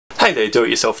Hey there,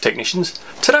 do-it-yourself technicians.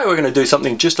 Today we're going to do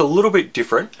something just a little bit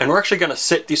different, and we're actually going to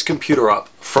set this computer up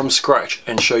from scratch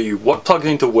and show you what plugs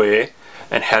into where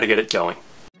and how to get it going.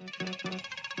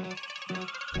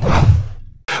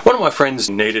 One of my friends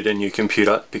needed a new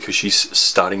computer because she's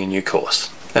starting a new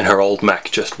course and her old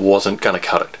Mac just wasn't going to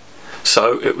cut it.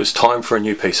 So it was time for a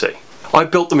new PC. I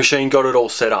built the machine, got it all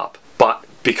set up, but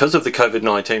because of the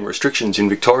COVID-19 restrictions in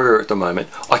Victoria at the moment,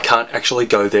 I can't actually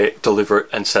go there, deliver it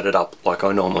and set it up like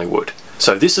I normally would.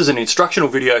 So this is an instructional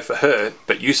video for her,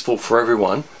 but useful for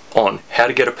everyone on how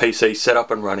to get a PC set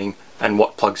up and running and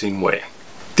what plugs in where.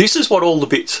 This is what all the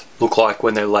bits look like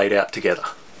when they're laid out together,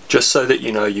 just so that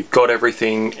you know you've got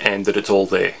everything and that it's all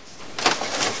there.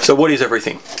 So what is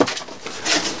everything?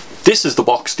 This is the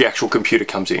box the actual computer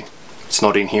comes in. It's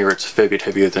not in here, it's a fair bit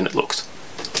heavier than it looks.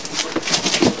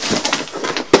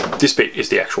 This bit is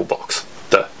the actual box.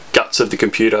 The guts of the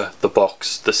computer, the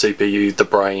box, the CPU, the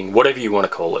brain, whatever you want to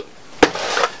call it.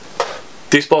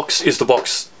 This box is the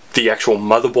box the actual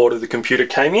motherboard of the computer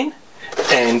came in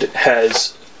and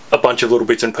has a bunch of little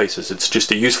bits and pieces. It's just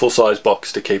a useful size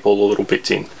box to keep all the little bits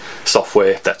in,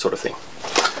 software, that sort of thing.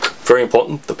 Very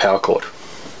important, the power cord.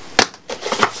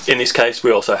 In this case we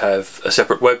also have a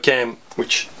separate webcam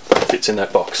which fits in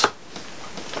that box.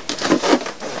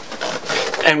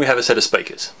 And we have a set of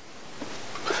speakers.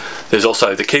 There's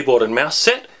also the keyboard and mouse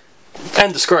set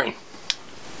and the screen.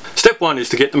 Step one is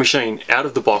to get the machine out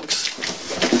of the box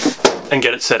and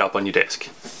get it set up on your desk.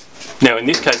 Now in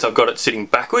this case I've got it sitting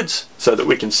backwards so that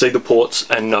we can see the ports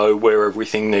and know where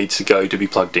everything needs to go to be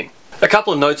plugged in. A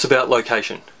couple of notes about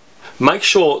location. Make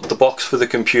sure the box for the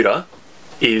computer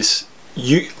is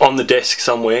on the desk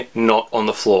somewhere, not on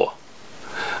the floor.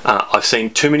 I've seen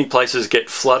too many places get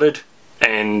flooded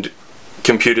and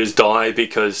computers die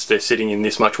because they're sitting in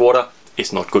this much water.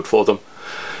 It's not good for them.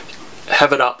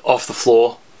 Have it up off the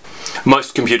floor.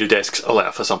 Most computer desks allow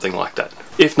for something like that.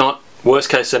 If not, worst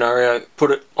case scenario,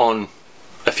 put it on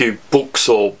a few books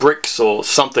or bricks or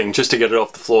something just to get it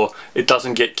off the floor. It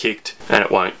doesn't get kicked and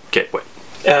it won't get wet.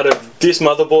 Out of this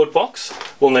motherboard box,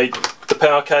 we'll need the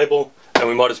power cable and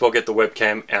we might as well get the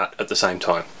webcam out at the same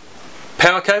time.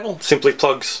 Power cable simply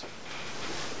plugs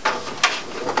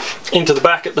into the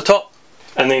back at the top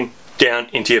and then down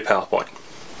into your PowerPoint.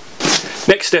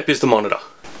 Next step is the monitor.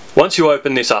 Once you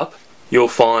open this up, you'll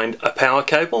find a power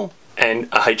cable and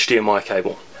a HDMI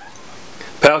cable.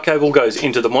 Power cable goes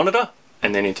into the monitor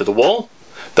and then into the wall.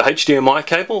 The HDMI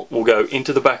cable will go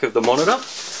into the back of the monitor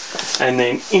and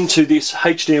then into this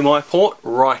HDMI port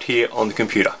right here on the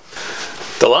computer.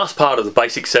 The last part of the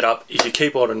basic setup is your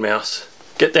keyboard and mouse.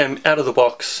 Get them out of the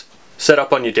box, set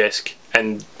up on your desk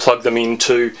and plug them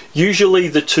into usually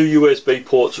the two USB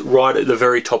ports right at the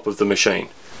very top of the machine.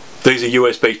 These are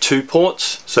USB 2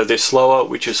 ports, so they're slower,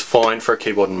 which is fine for a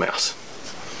keyboard and mouse.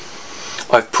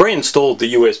 I've pre-installed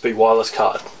the USB wireless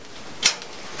card.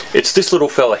 It's this little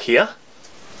fella here,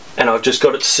 and I've just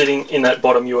got it sitting in that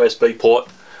bottom USB port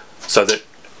so that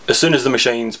as soon as the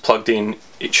machine's plugged in,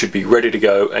 it should be ready to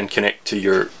go and connect to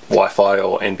your Wi-Fi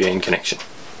or NBN connection.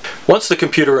 Once the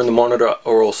computer and the monitor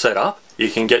are all set up, you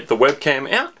can get the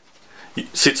webcam out.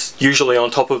 It sits usually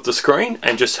on top of the screen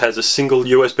and just has a single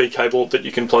USB cable that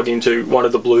you can plug into one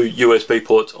of the blue USB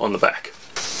ports on the back.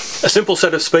 A simple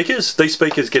set of speakers. These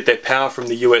speakers get their power from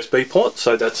the USB port,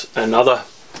 so that's another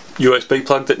USB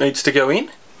plug that needs to go in.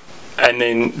 And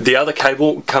then the other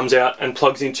cable comes out and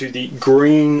plugs into the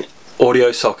green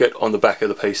audio socket on the back of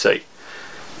the PC,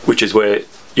 which is where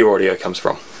your audio comes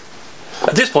from.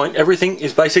 At this point, everything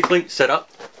is basically set up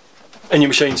and your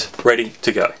machine's ready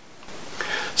to go.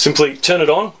 Simply turn it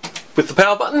on with the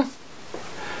power button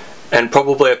and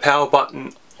probably a power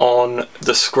button on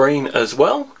the screen as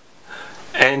well,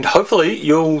 and hopefully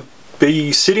you'll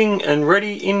be sitting and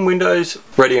ready in Windows,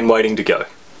 ready and waiting to go.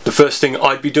 The first thing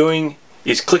I'd be doing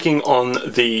is clicking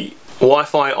on the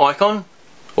Wi-Fi icon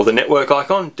or the network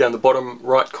icon down the bottom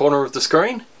right corner of the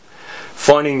screen,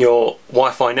 finding your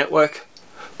Wi-Fi network,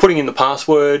 putting in the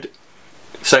password,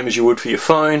 same as you would for your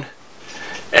phone,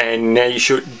 and now you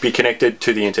should be connected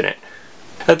to the internet.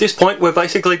 At this point we're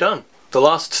basically done. The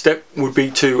last step would be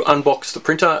to unbox the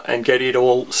printer and get it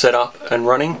all set up and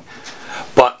running,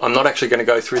 but I'm not actually going to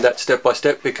go through that step by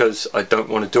step because I don't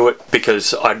want to do it,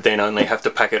 because I'd then only have to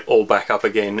pack it all back up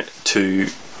again to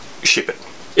ship it.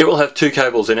 It will have two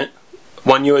cables in it,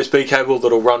 one USB cable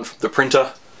that will run from the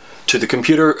printer to the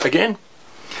computer again,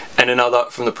 and another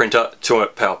from the printer to a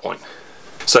PowerPoint.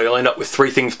 So you'll end up with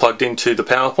three things plugged into the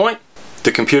PowerPoint: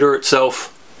 the computer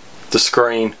itself, the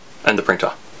screen and the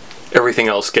printer. Everything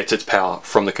else gets its power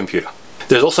from the computer.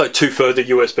 There's also 2 further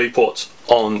USB ports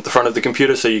on the front of the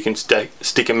computer, so you can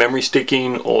stick a memory stick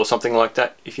in or something like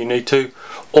that if you need to.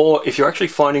 Or if you're actually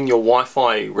finding your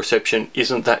Wi-Fi reception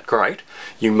isn't that great,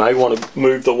 you may want to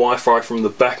move the Wi-Fi from the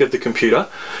back of the computer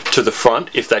to the front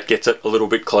if that gets it a little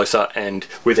bit closer and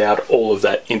without all of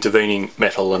that intervening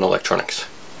metal and electronics.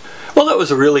 Well, that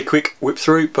was a really quick whip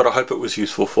through, but I hope it was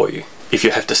useful for you if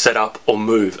you have to set up or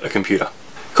move a computer.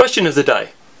 Question of the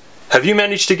day. Have you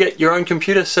managed to get your own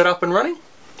computer set up and running?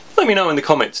 Let me know in the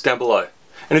comments down below.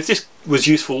 And if this was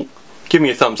useful, give me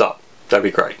a thumbs up. That'd be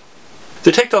great.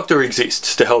 The Tech Doctor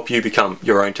exists to help you become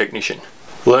your own technician.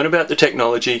 Learn about the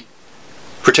technology,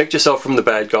 protect yourself from the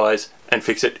bad guys, and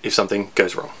fix it if something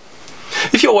goes wrong.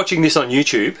 If you're watching this on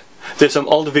YouTube, there's some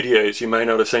older videos you may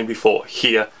not have seen before,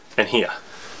 here and here.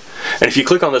 And if you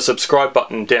click on the subscribe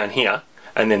button down here,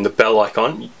 and then the bell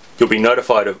icon, you'll be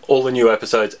notified of all the new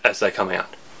episodes as they come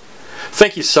out.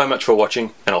 Thank you so much for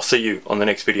watching, and I'll see you on the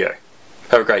next video.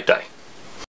 Have a great day.